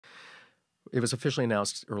It was officially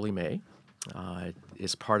announced early May.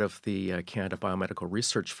 Is part of the Canada Biomedical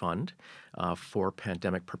Research Fund for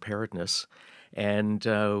pandemic preparedness. And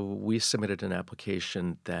we submitted an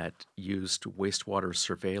application that used wastewater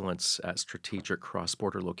surveillance at strategic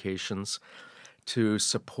cross-border locations to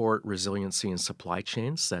support resiliency in supply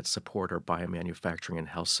chains that support our biomanufacturing and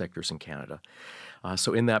health sectors in Canada.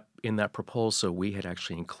 So in that proposal, we had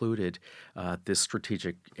actually included this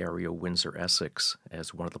strategic area, Windsor-Essex,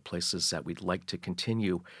 as one of the places that we'd like to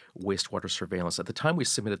continue wastewater surveillance. At the time we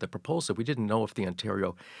submitted the proposal, we didn't know if the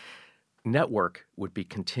Ontario network would be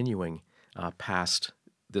continuing past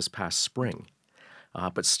this past spring.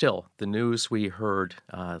 But still, the news we heard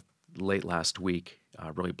late last week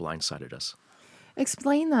really blindsided us.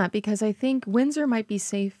 Explain that, because I think Windsor might be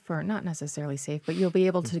safe, or not necessarily safe, but you'll be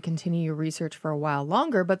able to continue your research for a while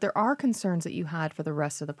longer. But there are concerns that you had for the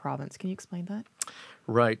rest of the province. Can you explain that?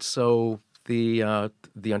 Right. So the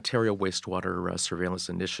Ontario Wastewater Surveillance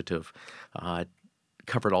Initiative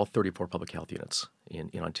covered all 34 public health units in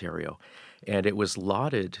Ontario. And it was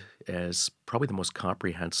lauded as probably the most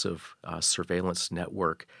comprehensive surveillance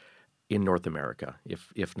network in North America,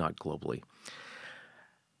 if not globally.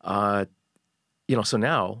 So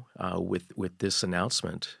now with this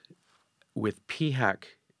announcement, with PHAC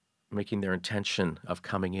making their intention of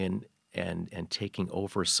coming in and taking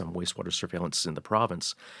over some wastewater surveillance in the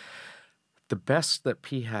province, the best that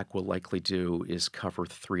PHAC will likely do is cover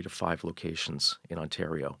 3 to 5 locations in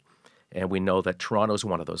Ontario. And we know that Toronto is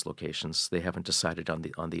one of those locations. They haven't decided on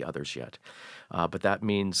the others yet. But that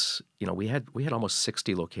means, we had almost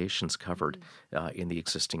 60 locations covered in the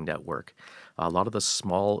existing network. A lot of the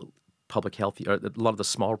small public health, a lot of the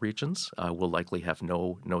small regions will likely have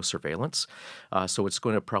no surveillance. So it's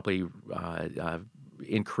going to probably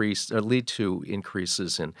lead to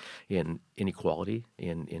increases in inequality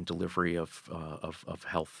in delivery of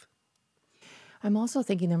health. I'm also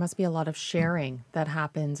thinking there must be a lot of sharing that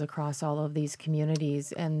happens across all of these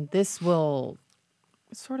communities, and this will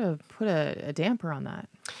sort of put a damper on that.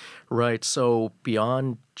 Right. So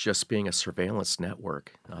beyond just being a surveillance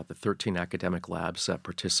network, the 13 academic labs that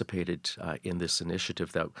participated in this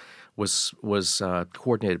initiative that was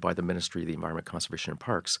coordinated by the Ministry of the Environment, Conservation and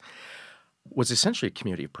Parks was essentially a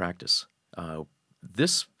community of practice.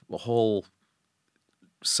 This whole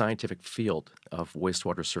scientific field of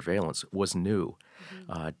wastewater surveillance was new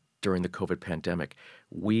during the COVID pandemic.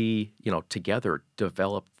 We, together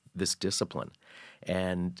developed this discipline.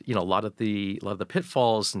 And, a lot of the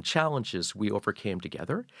pitfalls and challenges we overcame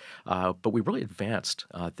together, but we really advanced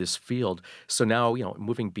this field. So now,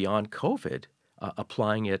 moving beyond COVID,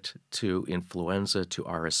 applying it to influenza, to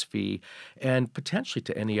RSV, and potentially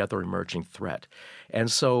to any other emerging threat.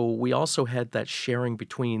 And so we also had that sharing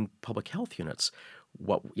between public health units.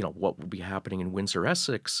 What would be happening in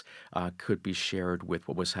Windsor-Essex could be shared with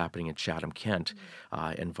what was happening in Chatham-Kent,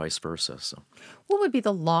 and vice versa. So, what would be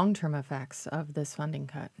the long-term effects of this funding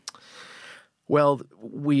cut? Well,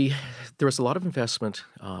 there was a lot of investment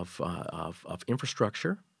of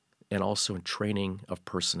infrastructure and also in training of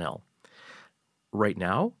personnel. Right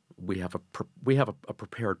now, we have a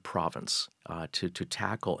prepared province to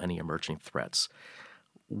tackle any emerging threats.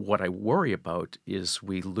 What I worry about is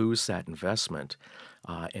we lose that investment,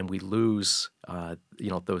 and we lose,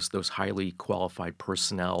 those highly qualified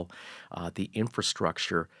personnel, the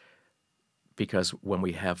infrastructure, because when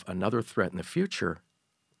we have another threat in the future,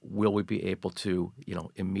 will we be able to,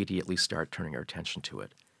 immediately start turning our attention to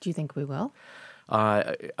it? Do you think we will?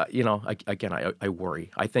 Again, I worry.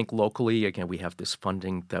 I think locally, again, we have this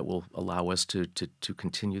funding that will allow us to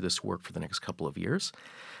continue this work for the next couple of years.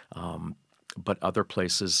 But other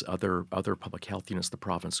places, other public health units of the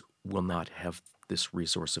province will not have this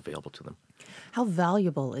resource available to them. How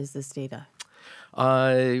valuable is this data?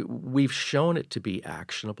 We've shown it to be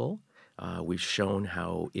actionable. We've shown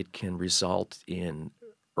how it can result in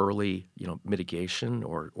early, mitigation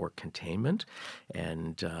or containment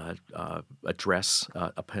and address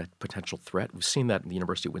a potential threat. We've seen that in the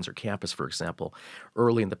University of Windsor campus, for example,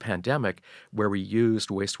 early in the pandemic, where we used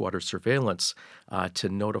wastewater surveillance to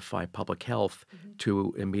notify public health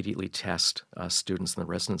to immediately test students in the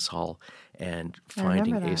residence hall and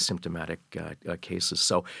finding asymptomatic cases.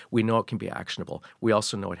 So we know it can be actionable. We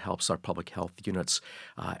also know it helps our public health units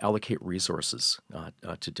allocate resources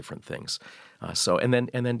to different things. And then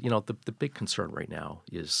the big concern right now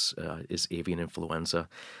is avian influenza.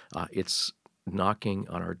 It's knocking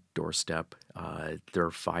on our doorstep. There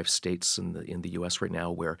are 5 states in the U.S. right now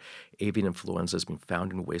where avian influenza has been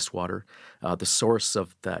found in wastewater. The source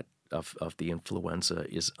of the influenza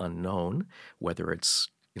is unknown, whether it's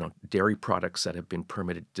dairy products that have been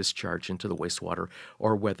permitted discharge into the wastewater,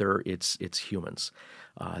 or whether it's humans.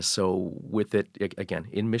 So with it again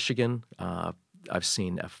in Michigan, I've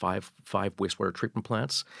seen five wastewater treatment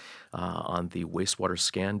plants on the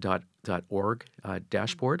wastewaterscan.org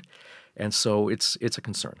dashboard, and so it's a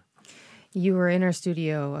concern. You were in our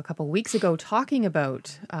studio a couple weeks ago talking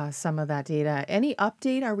about some of that data. Any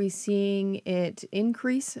update? Are we seeing it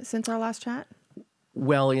increase since our last chat?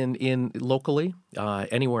 Well, in locally,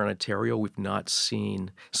 anywhere in Ontario, we've not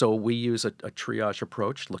seen. So we use a triage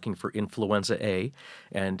approach, looking for influenza A,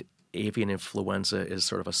 and avian influenza is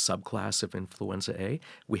sort of a subclass of influenza A.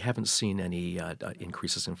 We haven't seen any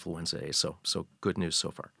increases in influenza A, so good news so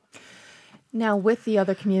far. Now, with the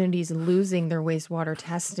other communities losing their wastewater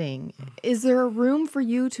testing, is there a room for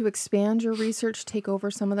you to expand your research, take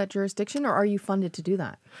over some of that jurisdiction, or are you funded to do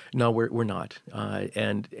that? No, we're not,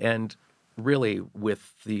 and really,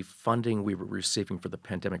 with the funding we were receiving for the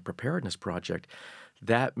Pandemic Preparedness Project,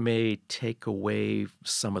 that may take away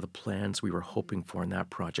some of the plans we were hoping for in that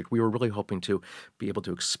project. We were really hoping to be able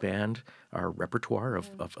to expand our repertoire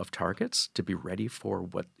of targets to be ready for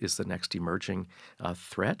what is the next emerging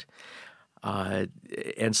threat.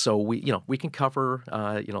 And so we can cover,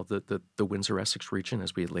 the Windsor-Essex region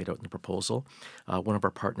as we laid out in the proposal. One of our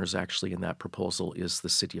partners actually in that proposal is the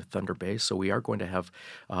city of Thunder Bay. So we are going to have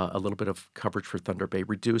a little bit of coverage for Thunder Bay,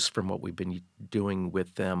 reduced from what we've been doing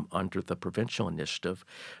with them under the provincial initiative,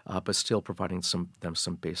 but still providing them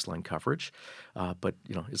some baseline coverage. But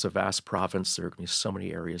it's a vast province. There are going to be so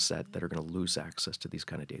many areas that are going to lose access to these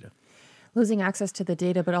kind of data. Losing access to the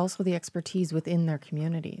data, but also the expertise within their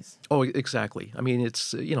communities. Oh, exactly. I mean,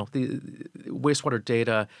 it's, the wastewater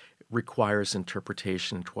data requires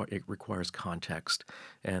interpretation, it requires context,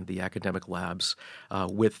 and the academic labs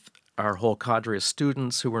with our whole cadre of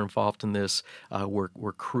students who were involved in this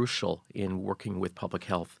were crucial in working with public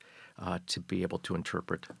health to be able to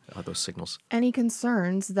interpret those signals. Any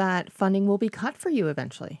concerns that funding will be cut for you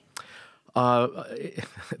eventually?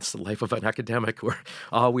 It's the life of an academic. We're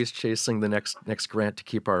always chasing the next grant to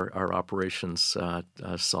keep our operations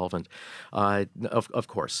solvent. Of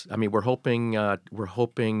course, I mean we're hoping that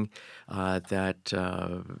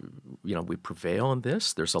we prevail on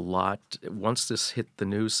this. There's a lot. Once this hit the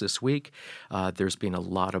news this week, there's been a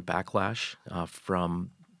lot of backlash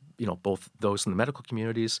from both those in the medical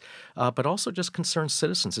communities, but also just concerned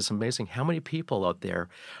citizens. It's amazing how many people out there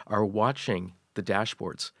are watching the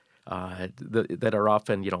dashboards that are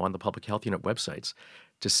often, on the public health unit websites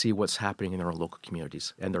to see what's happening in their own local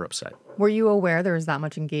communities, and they're upset. Were you aware there was that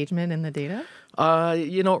much engagement in the data?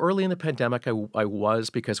 Early in the pandemic, I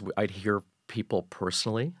was, because I'd hear people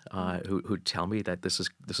personally who'd tell me that this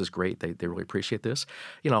is great. They really appreciate this.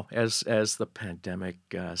 As the pandemic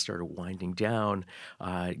started winding down,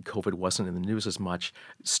 COVID wasn't in the news as much.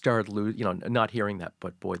 Started not hearing that.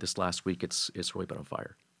 But boy, this last week it's really been on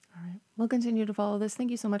fire. All right. We'll continue to follow this.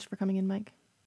 Thank you so much for coming in, Mike.